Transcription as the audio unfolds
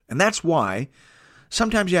And that's why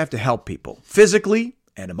sometimes you have to help people physically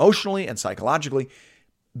and emotionally and psychologically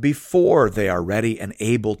before they are ready and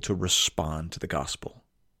able to respond to the gospel.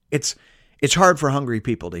 It's hard for hungry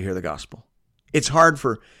people to hear the gospel. It's hard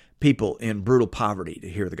for people in brutal poverty to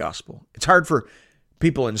hear the gospel. It's hard for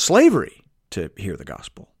people in slavery to hear the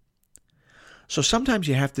gospel. So sometimes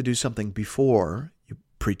you have to do something before you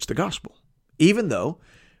preach the gospel, even though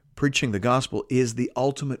preaching the gospel is the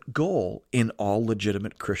ultimate goal in all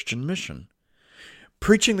legitimate Christian mission.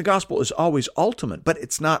 Preaching the gospel is always ultimate, but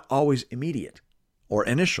it's not always immediate or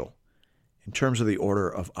initial in terms of the order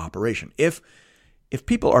of operation. If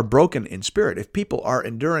people are broken in spirit, if people are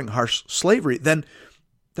enduring harsh slavery, then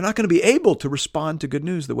they're not going to be able to respond to good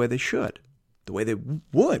news the way they should, the way they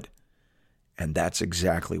would. And that's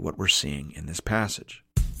exactly what we're seeing in this passage.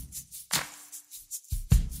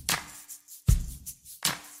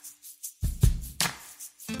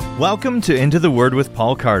 Welcome to Into the Word with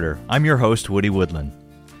Paul Carter. I'm your host, Woody Woodland.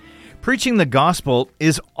 Preaching the gospel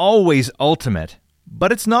is always ultimate,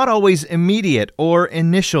 but it's not always immediate or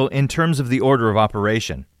initial in terms of the order of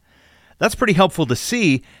operation. That's pretty helpful to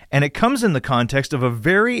see, and it comes in the context of a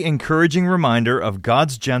very encouraging reminder of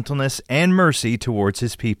God's gentleness and mercy towards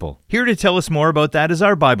His people. Here to tell us more about that is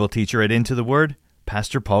our Bible teacher at Into the Word,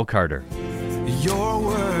 Pastor Paul Carter. Your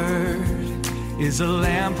word is a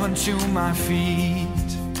lamp unto my feet.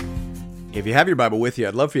 If you have your Bible with you,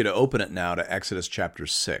 I'd love for you to open it now to Exodus chapter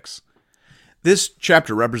 6. This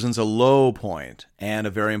chapter represents a low point and a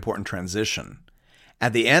very important transition.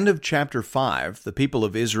 At the end of chapter 5, the people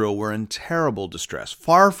of Israel were in terrible distress.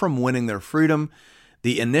 Far from winning their freedom,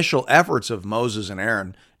 the initial efforts of Moses and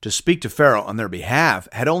Aaron to speak to Pharaoh on their behalf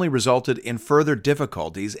had only resulted in further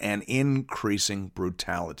difficulties and increasing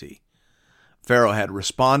brutality. Pharaoh had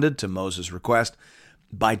responded to Moses' request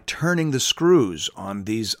by turning the screws on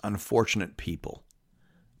these unfortunate people.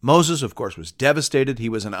 Moses, of course, was devastated. He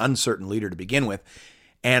was an uncertain leader to begin with,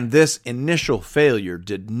 and this initial failure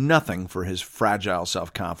did nothing for his fragile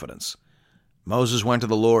self-confidence. Moses went to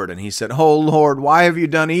the Lord and he said, "Oh Lord, why have you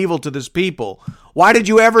done evil to this people? Why did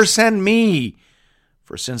you ever send me?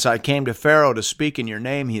 For since I came to Pharaoh to speak in your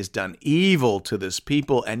name, he has done evil to this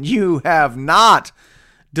people, and you have not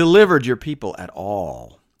delivered your people at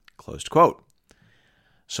all." Closed quote.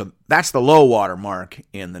 So that's the low water mark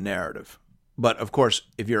in the narrative. But of course,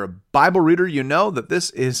 if you're a Bible reader, you know that this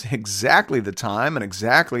is exactly the time and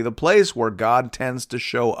exactly the place where God tends to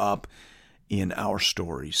show up in our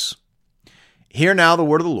stories. Hear now the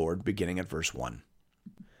word of the Lord, beginning at verse 1.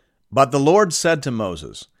 But the Lord said to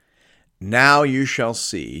Moses, "Now you shall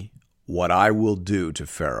see what I will do to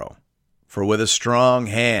Pharaoh. For with a strong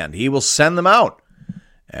hand he will send them out,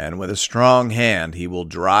 and with a strong hand he will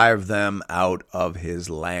drive them out of his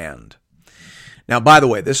land." Now, by the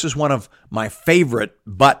way, this is one of my favorite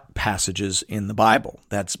but passages in the Bible.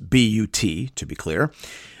 That's B-U-T, to be clear.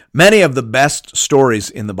 Many of the best stories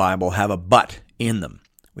in the Bible have a but in them.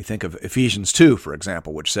 We think of Ephesians 2, for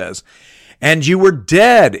example, which says, "And you were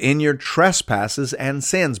dead in your trespasses and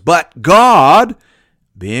sins, but God,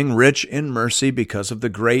 being rich in mercy because of the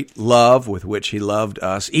great love with which He loved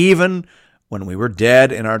us, even when we were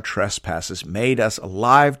dead in our trespasses, made us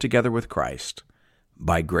alive together with Christ.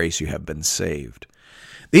 By grace you have been saved."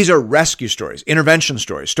 These are rescue stories, intervention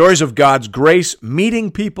stories, stories of God's grace meeting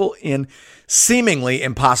people in seemingly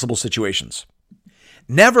impossible situations.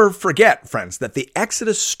 Never forget, friends, that the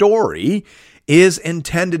Exodus story is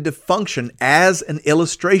intended to function as an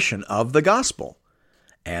illustration of the gospel.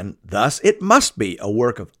 And thus it must be a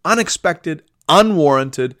work of unexpected,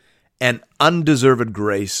 unwarranted, and undeserved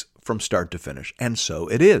grace from start to finish. And so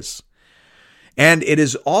it is. And it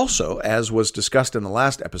is also, as was discussed in the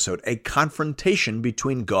last episode, a confrontation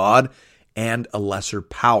between God and a lesser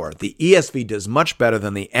power. The ESV does much better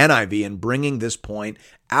than the NIV in bringing this point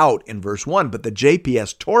out in verse 1, but the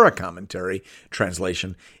JPS Torah commentary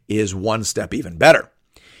translation is one step even better.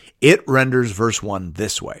 It renders verse 1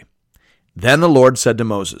 this way: "Then the Lord said to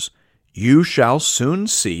Moses, you shall soon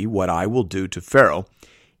see what I will do to Pharaoh.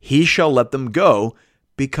 He shall let them go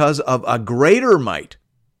because of a greater might.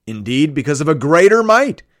 Indeed, because of a greater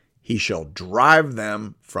might, he shall drive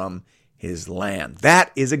them from his land."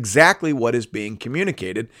 That is exactly what is being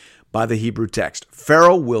communicated by the Hebrew text.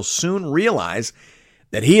 Pharaoh will soon realize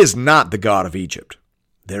that he is not the God of Egypt.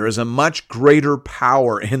 There is a much greater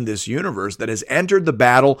power in this universe that has entered the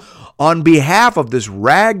battle on behalf of this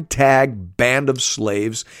ragtag band of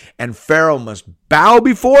slaves, and Pharaoh must bow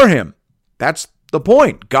before him. That's the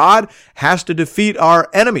point. God has to defeat our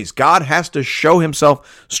enemies. God has to show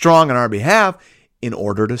himself strong on our behalf in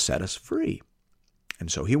order to set us free.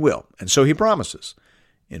 And so he will. And so he promises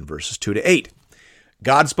in verses 2 to 8.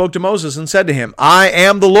 God spoke to Moses and said to him, I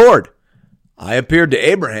am the Lord. I appeared to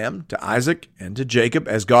Abraham, to Isaac, and to Jacob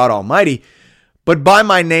as God Almighty, but by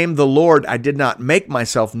my name, the Lord, I did not make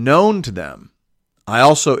myself known to them. I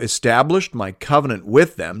also established my covenant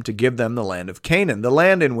with them to give them the land of Canaan, the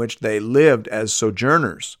land in which they lived as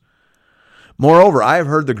sojourners. Moreover, I have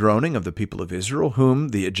heard the groaning of the people of Israel, whom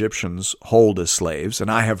the Egyptians hold as slaves, and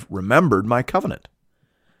I have remembered my covenant.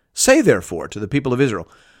 Say therefore to the people of Israel,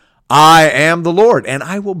 I am the Lord, and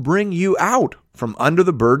I will bring you out from under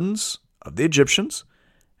the burdens of the Egyptians,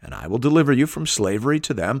 and I will deliver you from slavery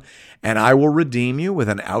to them, and I will redeem you with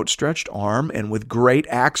an outstretched arm and with great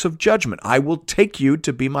acts of judgment. I will take you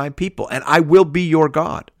to be my people, and I will be your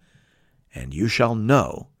God. And you shall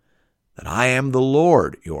know that I am the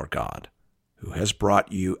Lord your God, who has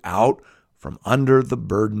brought you out from under the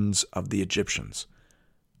burdens of the Egyptians.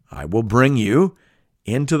 I will bring you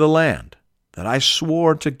into the land that I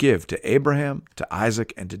swore to give to Abraham, to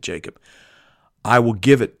Isaac, and to Jacob. I will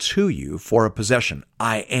give it to you for a possession.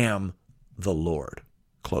 I am the Lord."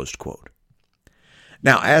 Closed quote.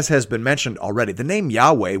 Now, as has been mentioned already, the name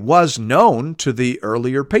Yahweh was known to the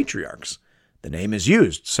earlier patriarchs. The name is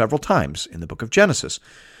used several times in the book of Genesis.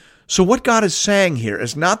 So what God is saying here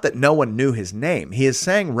is not that no one knew his name. He is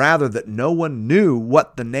saying rather that no one knew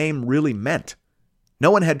what the name really meant. No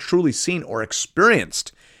one had truly seen or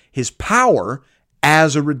experienced his power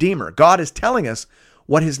as a redeemer. God is telling us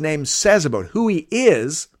what his name says about who he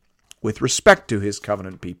is with respect to his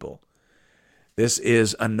covenant people. This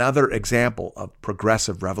is another example of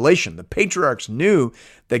progressive revelation. The patriarchs knew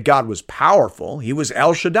that God was powerful. He was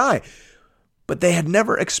El Shaddai. But they had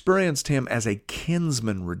never experienced him as a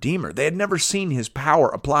kinsman redeemer. They had never seen his power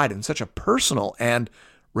applied in such a personal and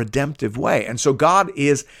redemptive way. And so God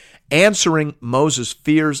is answering Moses'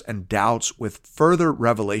 fears and doubts with further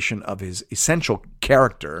revelation of his essential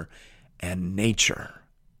character and nature.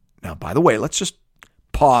 Now, by the way, let's just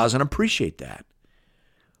pause and appreciate that.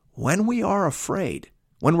 When we are afraid,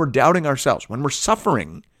 when we're doubting ourselves, when we're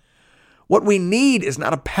suffering, what we need is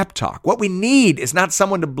not a pep talk. What we need is not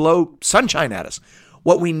someone to blow sunshine at us.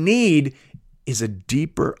 What we need is a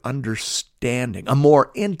deeper understanding, a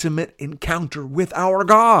more intimate encounter with our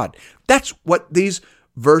God. That's what these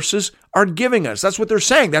verses are giving us. That's what they're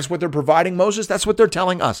saying. That's what they're providing Moses. That's what they're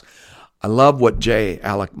telling us. I love what J.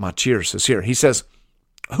 Alec Motyer says here. He says,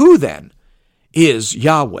 "Who then is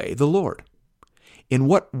Yahweh the Lord? In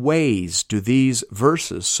what ways do these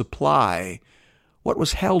verses supply what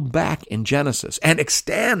was held back in Genesis and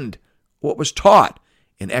extend what was taught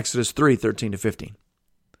in Exodus 3:13-15?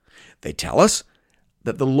 They tell us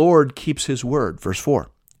that the Lord keeps his word, verse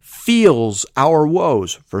 4, feels our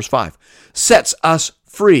woes, verse 5, sets us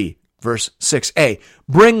free, verse 6a,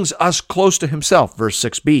 brings us close to himself, verse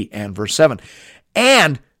 6b and verse 7,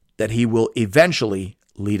 and that he will eventually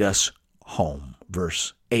lead us home,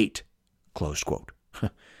 verse 8, closed quote."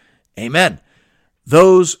 Amen.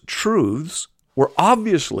 Those truths were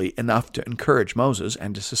obviously enough to encourage Moses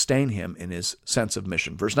and to sustain him in his sense of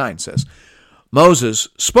mission. Verse 9 says, "Moses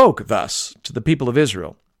spoke thus to the people of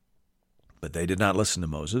Israel, but they did not listen to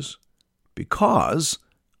Moses because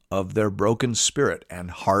of their broken spirit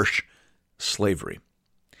and harsh slavery."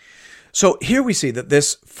 So here we see that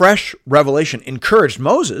this fresh revelation encouraged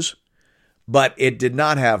Moses, but it did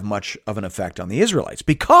not have much of an effect on the Israelites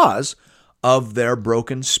because of their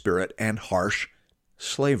broken spirit and harsh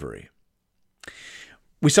slavery.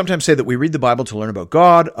 We sometimes say that we read the Bible to learn about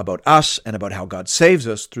God, about us, and about how God saves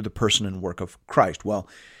us through the person and work of Christ. Well,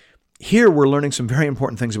 here we're learning some very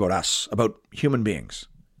important things about us, about human beings.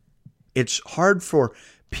 It's hard for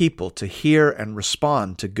people to hear and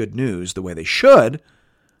respond to good news the way they should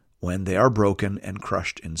when they are broken and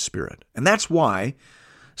crushed in spirit. And that's why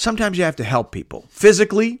sometimes you have to help people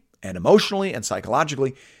physically and emotionally and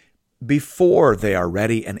psychologically before they are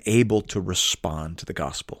ready and able to respond to the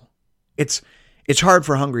gospel. It's hard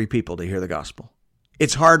for hungry people to hear the gospel.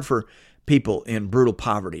 It's hard for people in brutal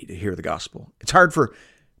poverty to hear the gospel. It's hard for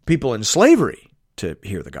people in slavery to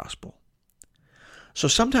hear the gospel. So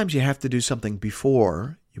sometimes you have to do something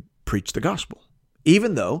before you preach the gospel,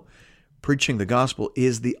 even though preaching the gospel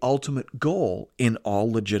is the ultimate goal in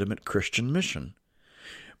all legitimate Christian mission.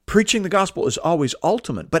 Preaching the gospel is always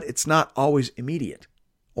ultimate, but it's not always immediate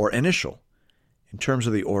or initial in terms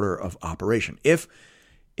of the order of operation. If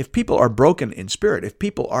people are broken in spirit, if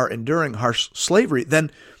people are enduring harsh slavery, then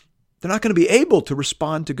they're not going to be able to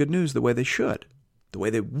respond to good news the way they should, the way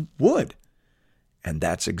they would. And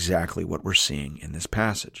that's exactly what we're seeing in this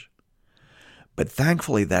passage. But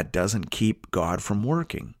thankfully, that doesn't keep God from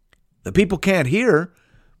working. The people can't hear,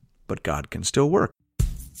 but God can still work.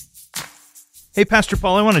 Hey, Pastor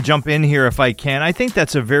Paul, I want to jump in here if I can. I think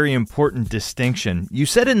that's a very important distinction. You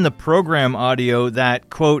said in the program audio that,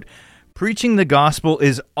 quote, preaching the gospel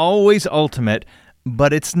is always ultimate,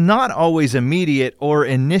 but it's not always immediate or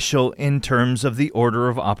initial in terms of the order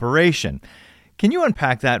of operation. Can you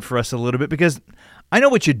unpack that for us a little bit? Because I know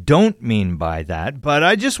what you don't mean by that, but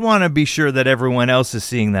I just want to be sure that everyone else is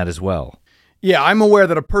seeing that as well. Yeah, I'm aware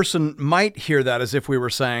that a person might hear that as if we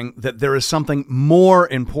were saying that there is something more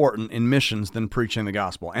important in missions than preaching the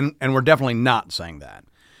gospel. And we're definitely not saying that.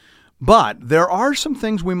 But there are some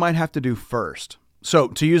things we might have to do first. So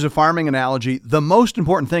to use a farming analogy, the most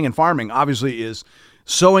important thing in farming obviously is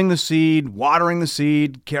sowing the seed, watering the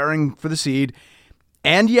seed, caring for the seed.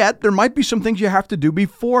 And yet there might be some things you have to do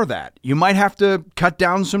before that. You might have to cut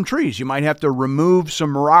down some trees. You might have to remove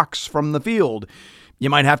some rocks from the field. You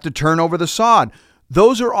might have to turn over the sod.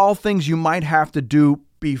 Those are all things you might have to do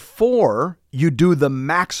before you do the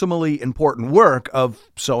maximally important work of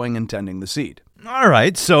sowing and tending the seed. All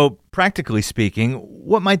right, so practically speaking,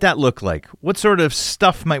 what might that look like? What sort of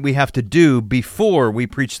stuff might we have to do before we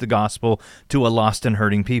preach the gospel to a lost and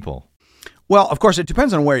hurting people? Well, of course, it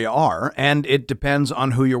depends on where you are, and it depends on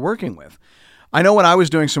who you're working with. I know when I was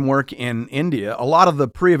doing some work in India, a lot of the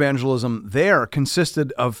pre-evangelism there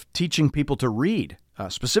consisted of teaching people to read.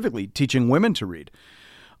 Specifically teaching women to read.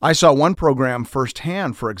 I saw one program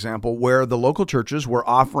firsthand, for example, where the local churches were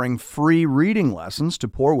offering free reading lessons to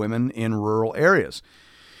poor women in rural areas.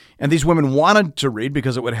 And these women wanted to read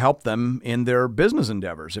because it would help them in their business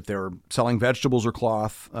endeavors. If they were selling vegetables or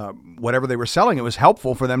cloth, whatever they were selling, it was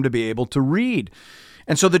helpful for them to be able to read.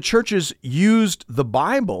 And so the churches used the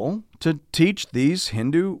Bible to teach these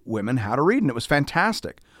Hindu women how to read, and it was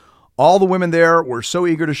fantastic. All the women there were so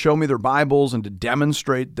eager to show me their Bibles and to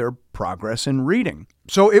demonstrate their progress in reading.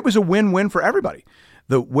 So it was a win-win for everybody.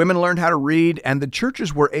 The women learned how to read, and the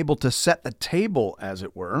churches were able to set the table, as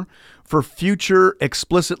it were, for future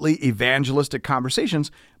explicitly evangelistic conversations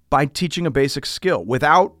by teaching a basic skill,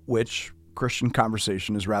 without which Christian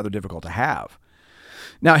conversation is rather difficult to have.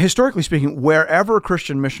 Now, historically speaking, wherever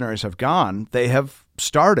Christian missionaries have gone, they have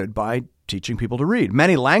started by teaching people to read.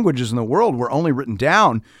 Many languages in the world were only written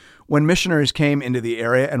down when missionaries came into the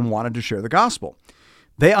area and wanted to share the gospel.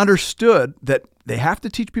 They understood that they have to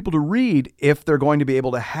teach people to read if they're going to be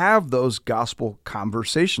able to have those gospel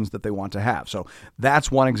conversations that they want to have. So that's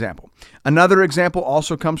one example. Another example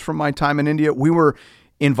also comes from my time in India. We were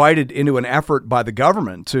invited into an effort by the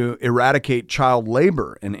government to eradicate child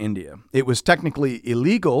labor in India. It was technically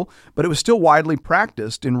illegal, but it was still widely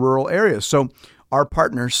practiced in rural areas. So our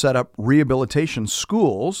partners set up rehabilitation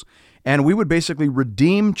schools, and we would basically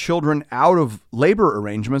redeem children out of labor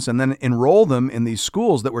arrangements and then enroll them in these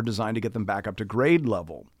schools that were designed to get them back up to grade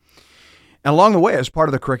level. And along the way, as part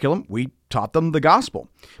of the curriculum, we taught them the gospel.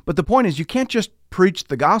 But the point is, you can't just preach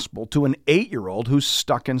the gospel to an 8-year-old who's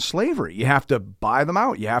stuck in slavery. You have to buy them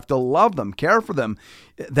out. You have to love them, care for them.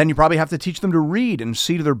 Then you probably have to teach them to read and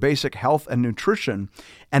see to their basic health and nutrition.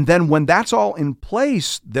 And then when that's all in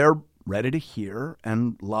place, they're ready to hear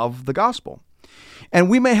and love the gospel. And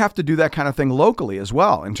we may have to do that kind of thing locally as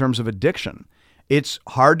well in terms of addiction. It's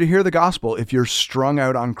hard to hear the gospel if you're strung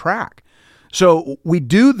out on crack. So we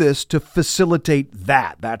do this to facilitate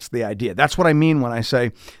that. That's the idea. That's what I mean when I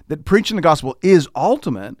say that preaching the gospel is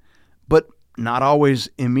ultimate, but not always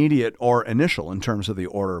immediate or initial in terms of the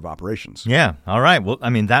order of operations. Yeah. All right. Well, I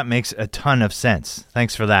mean, that makes a ton of sense.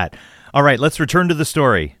 Thanks for that. All right, let's return to the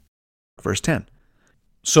story. Verse 10.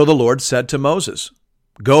 So the Lord said to Moses,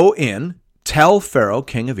 "Go in, tell Pharaoh,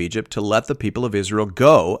 king of Egypt, to let the people of Israel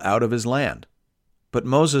go out of his land." But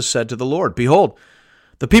Moses said to the Lord, "Behold,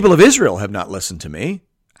 the people of Israel have not listened to me.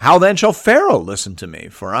 How then shall Pharaoh listen to me?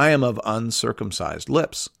 For I am of uncircumcised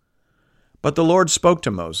lips." But the Lord spoke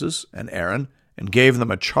to Moses and Aaron and gave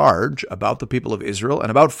them a charge about the people of Israel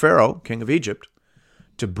and about Pharaoh, king of Egypt,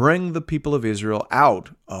 to bring the people of Israel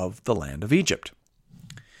out of the land of Egypt.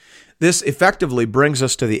 This effectively brings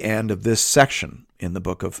us to the end of this section in the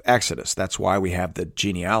book of Exodus. That's why we have the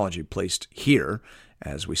genealogy placed here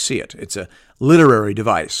as we see it. It's a literary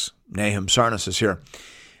device. Nahum Sarnas is here.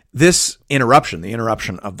 This interruption, the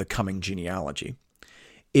interruption of the coming genealogy,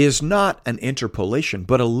 is not an interpolation,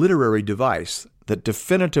 but a literary device that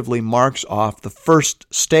definitively marks off the first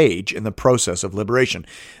stage in the process of liberation,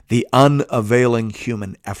 the unavailing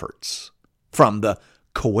human efforts, from the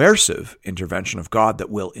coercive intervention of God that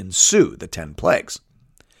will ensue the 10 plagues.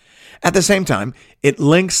 At the same time, it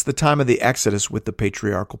links the time of the Exodus with the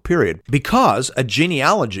patriarchal period, because a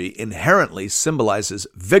genealogy inherently symbolizes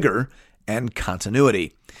vigor and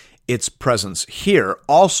continuity. Its presence here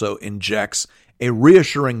also injects a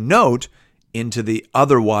reassuring note into the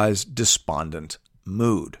otherwise despondent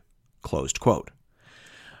mood. Closed quote.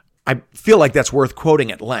 I feel like that's worth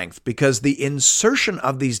quoting at length because the insertion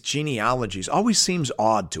of these genealogies always seems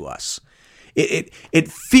odd to us.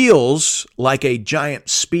 It feels like a giant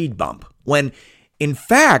speed bump when, in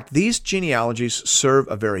fact, these genealogies serve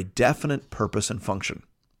a very definite purpose and function.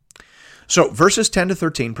 So verses 10 to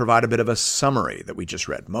 13 provide a bit of a summary that we just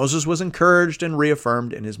read. Moses was encouraged and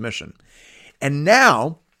reaffirmed in his mission. And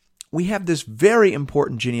now we have this very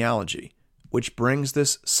important genealogy, which brings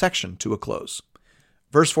this section to a close.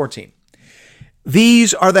 Verse 14,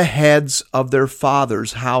 these are the heads of their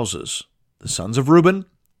fathers' houses, the sons of Reuben,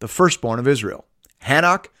 the firstborn of Israel,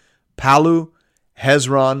 Hanok, Palu,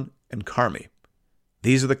 Hezron, and Carmi.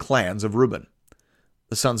 These are the clans of Reuben.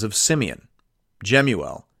 The sons of Simeon,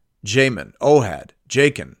 Jemuel, Jamin, Ohad,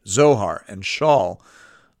 Jachin, Zohar, and Shaul,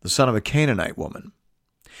 the son of a Canaanite woman.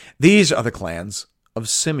 These are the clans of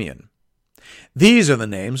Simeon. These are the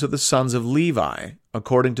names of the sons of Levi,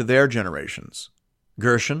 according to their generations: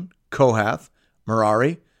 Gershon, Kohath,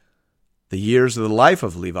 Merari, the years of the life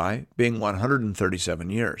of Levi being 137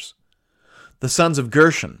 years. The sons of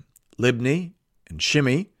Gershon, Libni and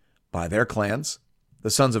Shimei, by their clans. The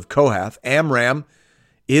sons of Kohath, Amram,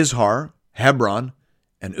 Izhar, Hebron,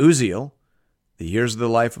 and Uzziel, the years of the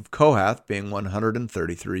life of Kohath being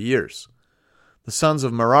 133 years. The sons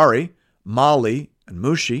of Merari, Mali, and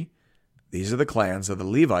Mushi, these are the clans of the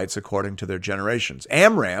Levites according to their generations.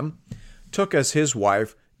 Amram took as his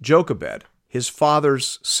wife Jochebed, his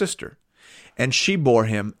father's sister, and she bore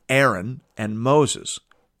him Aaron and Moses,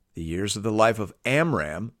 the years of the life of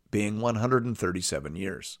Amram being 137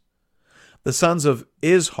 years. The sons of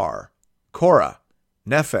Izhar, Korah,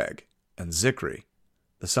 Nepheg, and Zikri.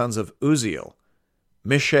 The sons of Uzziel,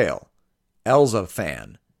 Mishael,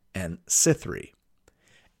 Elzaphan, and Sithri.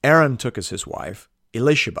 Aaron took as his wife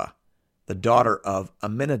Elisheba, the daughter of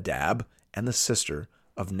Aminadab and the sister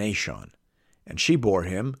of Nashon, and she bore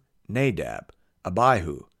him Nadab,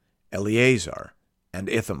 Abihu, Eleazar, and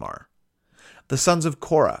Ithamar. The sons of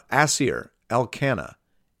Korah, Asir, Elkanah,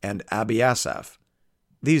 and Abiasaph.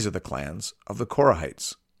 These are the clans of the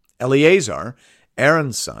Korahites. Eleazar,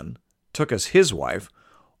 Aaron's son, took as his wife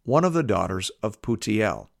one of the daughters of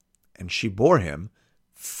Putiel, and she bore him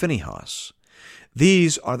Phinehas.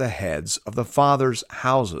 These are the heads of the fathers'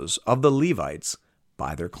 houses of the Levites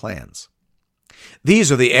by their clans.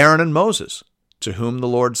 These are the Aaron and Moses, to whom the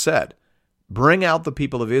Lord said, "Bring out the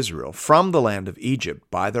people of Israel from the land of Egypt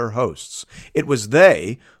by their hosts." It was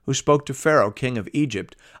they who spoke to Pharaoh, king of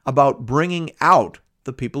Egypt, about bringing out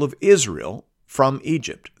the people of Israel from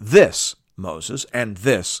Egypt. This Moses and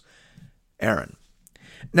this Aaron.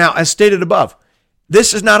 Now, as stated above,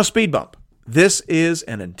 this is not a speed bump. This is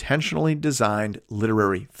an intentionally designed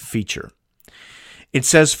literary feature. It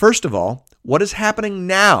says, first of all, what is happening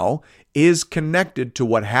now is connected to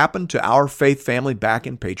what happened to our faith family back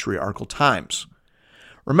in patriarchal times.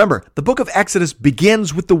 Remember, the book of Exodus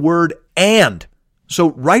begins with the word "and."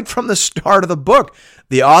 So right from the start of the book,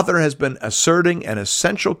 the author has been asserting an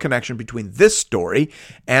essential connection between this story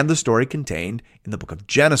and the story contained in the book of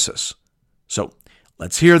Genesis. So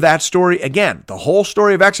let's hear that story again. The whole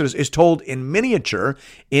story of Exodus is told in miniature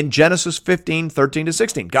in Genesis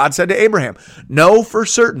 15:13-16. God said to Abraham, "Know for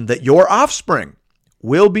certain that your offspring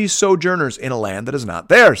will be sojourners in a land that is not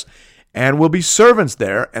theirs, and will be servants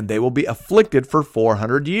there, and they will be afflicted for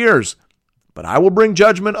 400 years. But I will bring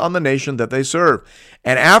judgment on the nation that they serve,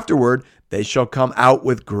 and afterward they shall come out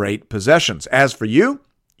with great possessions. As for you,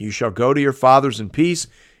 you shall go to your fathers in peace.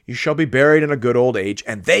 You shall be buried in a good old age,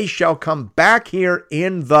 and they shall come back here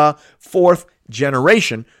in the 4th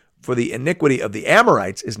generation, for the iniquity of the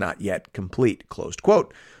Amorites is not yet complete." Closed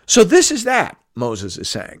quote. So this is that, Moses is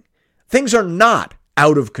saying. Things are not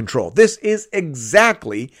out of control. This is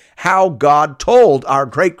exactly how God told our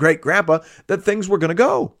great-great-grandpa that things were going to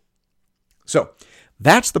go. So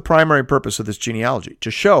that's the primary purpose of this genealogy, to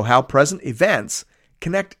show how present events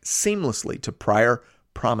connect seamlessly to prior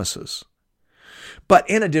promises. But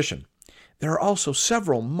in addition, there are also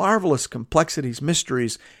several marvelous complexities,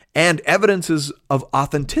 mysteries, and evidences of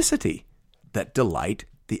authenticity that delight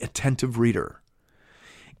the attentive reader.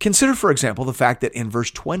 Consider, for example, the fact that in verse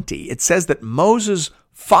 20, it says that Moses'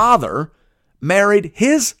 father married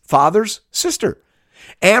his father's sister.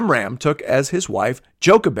 Amram took as his wife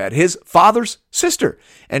Jochebed, his father's sister,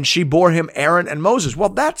 and she bore him Aaron and Moses. Well,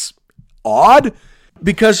 that's odd,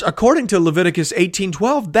 because according to Leviticus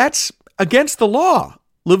 18:12, that's against the law.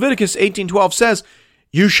 Leviticus 18:12 says,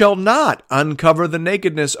 "You shall not uncover the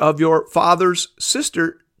nakedness of your father's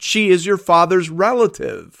sister. She is your father's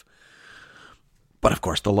relative." But of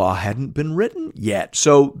course, the law hadn't been written yet,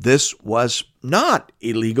 so this was not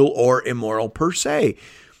illegal or immoral per se,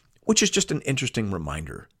 which is just an interesting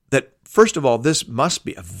reminder that, first of all, this must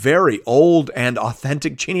be a very old and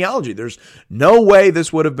authentic genealogy. There's no way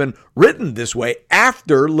this would have been written this way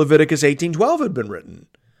after Leviticus 18:12 had been written.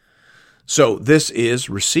 So this is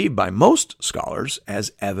received by most scholars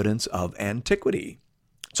as evidence of antiquity.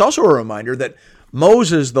 It's also a reminder that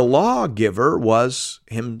Moses, the lawgiver, was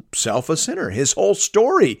himself a sinner. His whole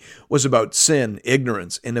story was about sin,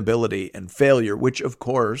 ignorance, inability, and failure, which, of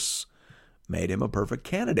course, made him a perfect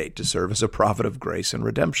candidate to serve as a prophet of grace and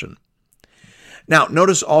redemption. Now,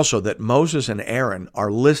 notice also that Moses and Aaron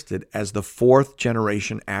are listed as the fourth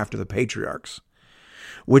generation after the patriarchs,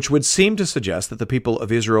 which would seem to suggest that the people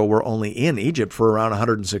of Israel were only in Egypt for around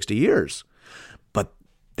 160 years. But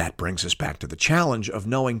that brings us back to the challenge of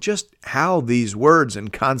knowing just how these words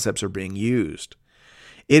and concepts are being used.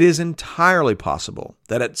 It is entirely possible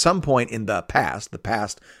that at some point in the past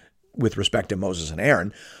with respect to Moses and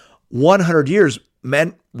Aaron, 100 years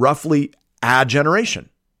meant roughly a generation,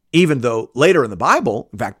 even though later in the Bible,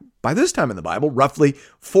 in fact, by this time in the Bible, roughly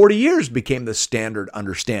 40 years became the standard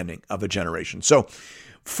understanding of a generation. So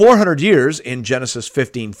 400 years in Genesis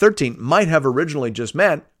 15:13 might have originally just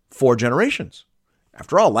meant 4 generations.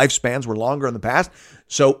 After all, lifespans were longer in the past,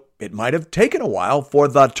 so it might have taken a while for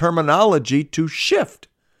the terminology to shift.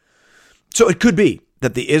 So it could be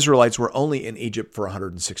that the Israelites were only in Egypt for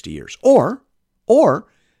 160 years. Or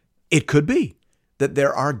it could be that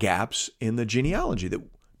there are gaps in the genealogy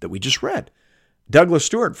that we just read. Douglas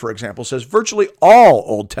Stewart, for example, says virtually all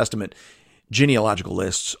Old Testament genealogical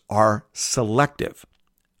lists are selective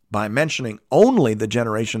by mentioning only the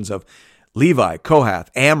generations of Levi, Kohath,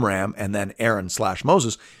 Amram, and then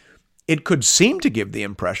Aaron/Moses. It could seem to give the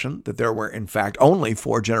impression that there were, in fact, only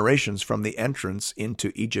 4 generations from the entrance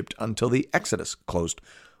into Egypt until the Exodus, closed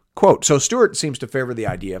quote. So Stewart seems to favor the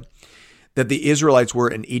idea that the Israelites were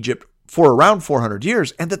in Egypt for around 400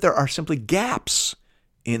 years and that there are simply gaps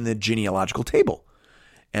in the genealogical table.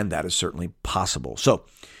 And that is certainly possible. So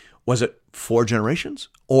was it 4 generations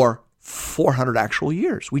or 400 actual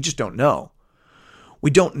years? We just don't know. We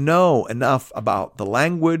don't know enough about the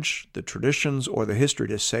language, the traditions, or the history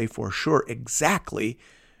to say for sure exactly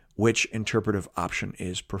which interpretive option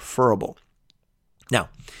is preferable. Now,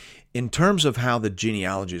 in terms of how the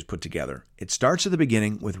genealogy is put together, it starts at the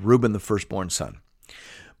beginning with Reuben, the firstborn son.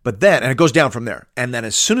 But then, and it goes down from there. And then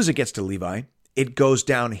as soon as it gets to Levi, it goes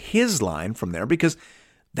down his line from there because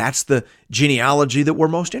that's the genealogy that we're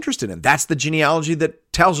most interested in. That's the genealogy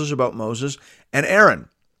that tells us about Moses and Aaron.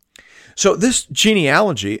 So this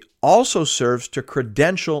genealogy also serves to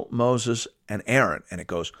credential Moses and Aaron, and it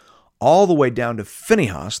goes all the way down to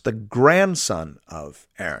Phinehas, the grandson of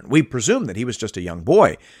Aaron. We presume that he was just a young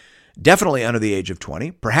boy, definitely under the age of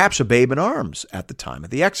 20, perhaps a babe in arms at the time of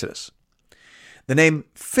the Exodus. The name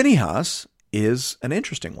Phinehas is an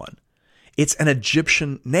interesting one. It's an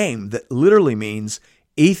Egyptian name that literally means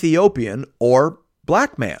Ethiopian or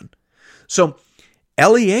black man. So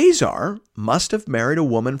Eleazar must have married a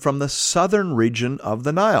woman from the southern region of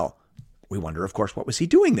the Nile. We wonder, of course, what was he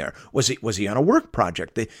doing there? Was he on a work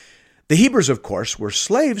project? The Hebrews, of course, were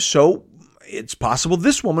slaves, so it's possible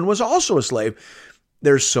this woman was also a slave.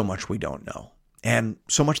 There's so much we don't know, and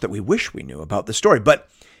so much that we wish we knew about the story. But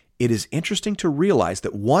it is interesting to realize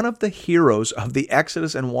that one of the heroes of the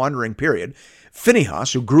Exodus and wandering period,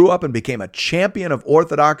 Phinehas, who grew up and became a champion of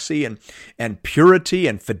orthodoxy and purity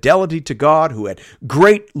and fidelity to God, who had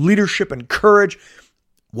great leadership and courage,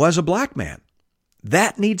 was a black man.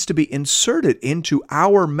 That needs to be inserted into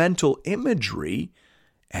our mental imagery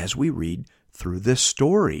as we read through this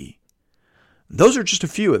story. Those are just a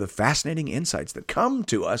few of the fascinating insights that come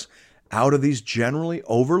to us out of these generally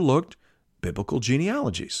overlooked biblical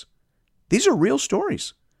genealogies. These are real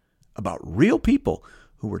stories about real people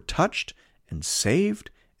who were touched and saved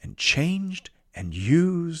and changed and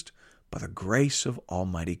used by the grace of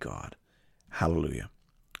Almighty God. Hallelujah.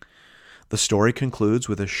 The story concludes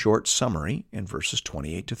with a short summary in verses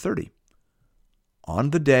 28 to 30.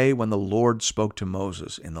 On the day when the Lord spoke to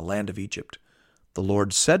Moses in the land of Egypt, the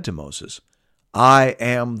Lord said to Moses, I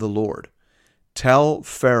am the Lord. Tell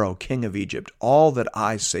Pharaoh, king of Egypt, all that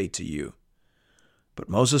I say to you. But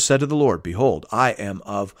Moses said to the Lord, Behold, I am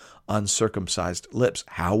of uncircumcised lips.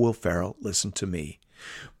 How will Pharaoh listen to me?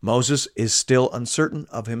 Moses is still uncertain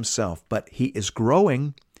of himself, but he is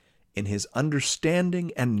growing in his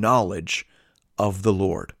understanding and knowledge of the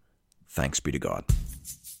Lord. Thanks be to God.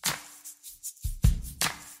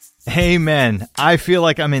 Amen. I feel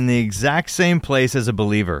like I'm in the exact same place as a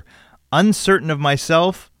believer, uncertain of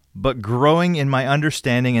myself, but growing in my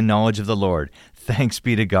understanding and knowledge of the Lord. Thanks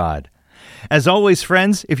be to God. As always,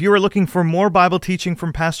 friends, if you are looking for more Bible teaching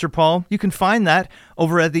from Pastor Paul, you can find that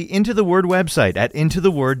over at the Into the Word website at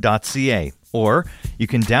intotheword.ca. Or you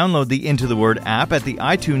can download the Into the Word app at the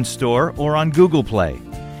iTunes Store or on Google Play.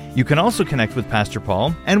 You can also connect with Pastor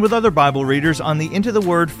Paul and with other Bible readers on the Into the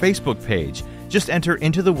Word Facebook page. Just enter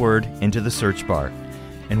Into the Word into the search bar.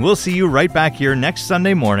 And we'll see you right back here next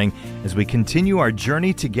Sunday morning as we continue our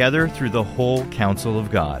journey together through the whole counsel of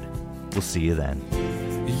God. We'll see you then.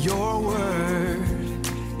 Your word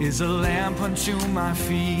is a lamp unto my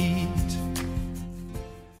feet